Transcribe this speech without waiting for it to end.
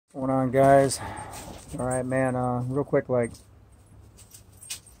What's going on, guys? All right, man, real quick, like,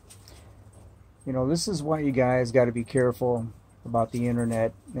 this is why you guys got to be careful about the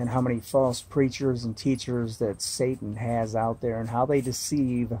internet and how many false preachers and teachers that Satan has out there and how they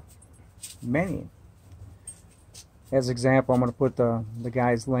deceive many. As example, I'm going to put the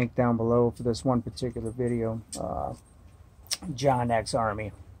guy's link down below for this one particular video. John X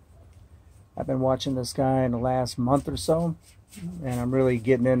Army. I've been watching this guy in the last month or so, and I'm really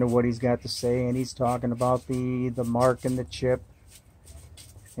getting into what he's got to say, and he's talking about the mark and the chip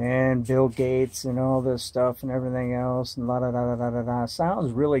and Bill Gates and all this stuff and everything else and la da da da da da.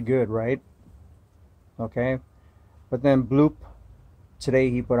 Sounds really good, right? Okay, but then bloop, today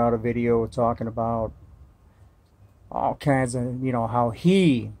he put out a video talking about all kinds of, how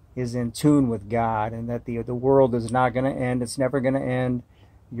he is in tune with God and that the world is not going to end. It's never going to end.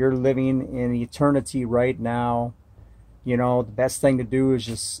 You're living in eternity right now. The best thing to do is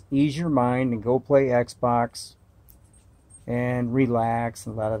just ease your mind and go play Xbox and relax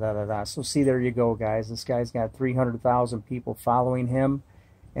and da da da da. So see, there you go, guys. This guy's got 300,000 people following him,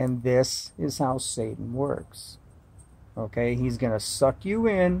 and this is how Satan works. Okay, he's going to suck you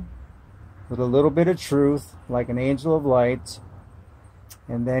in with a little bit of truth, like an angel of light,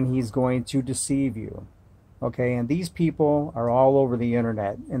 and then he's going to deceive you. Okay, and these people are all over the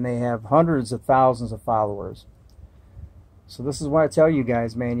internet, and they have hundreds of thousands of followers. So this is why I tell you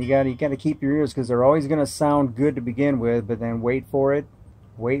guys, man, you got to keep your ears, because they're always going to sound good to begin with, but then wait for it,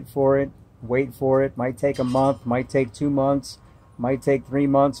 wait for it, wait for it. Might take a month, might take 2 months, might take 3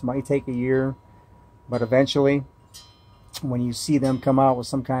 months, might take a year, but eventually, when you see them come out with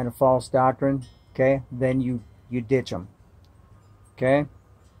some kind of false doctrine, okay, then you ditch them. Okay,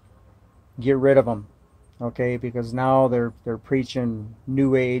 get rid of them. Okay, because now they're preaching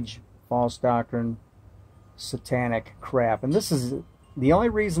new age, false doctrine, satanic crap. And this is the only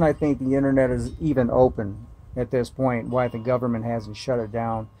reason I think the internet is even open at this point, why the government hasn't shut it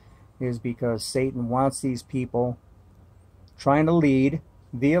down, is because Satan wants these people trying to lead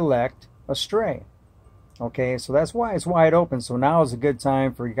the elect astray. Okay, so that's why it's wide open. So now is a good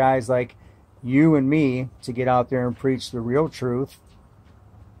time for guys like you and me to get out there and preach the real truth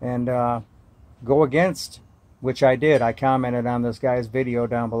and go against, which I did. I commented on this guy's video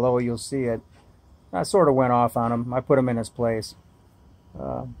down below. You'll see it. I sort of went off on him. I put him in his place.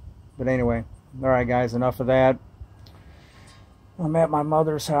 But anyway, all right, guys, enough of that. I'm at my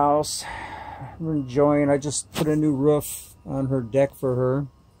mother's house. We're enjoying. I just put a new roof on her deck for her.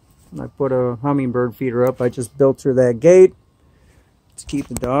 I put a hummingbird feeder up. I just built her that gate to keep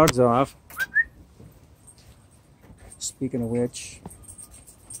the dogs off. Speaking of which,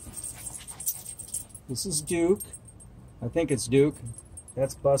 this is Duke. I think it's Duke.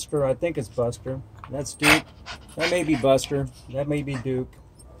 That's Buster. I think it's Buster. That's Duke. That may be Buster. That may be Duke.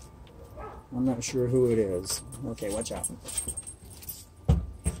 I'm not sure who it is. Okay, watch out.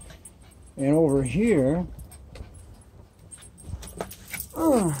 And over here,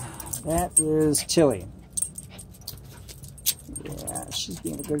 that is Tilly. Yeah, she's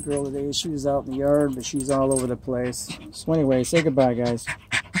being a good girl today. She was out in the yard, but she's all over the place. So anyway, say goodbye, guys.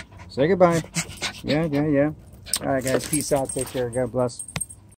 Say goodbye. Yeah. All right, guys. Peace out. Take care. God bless.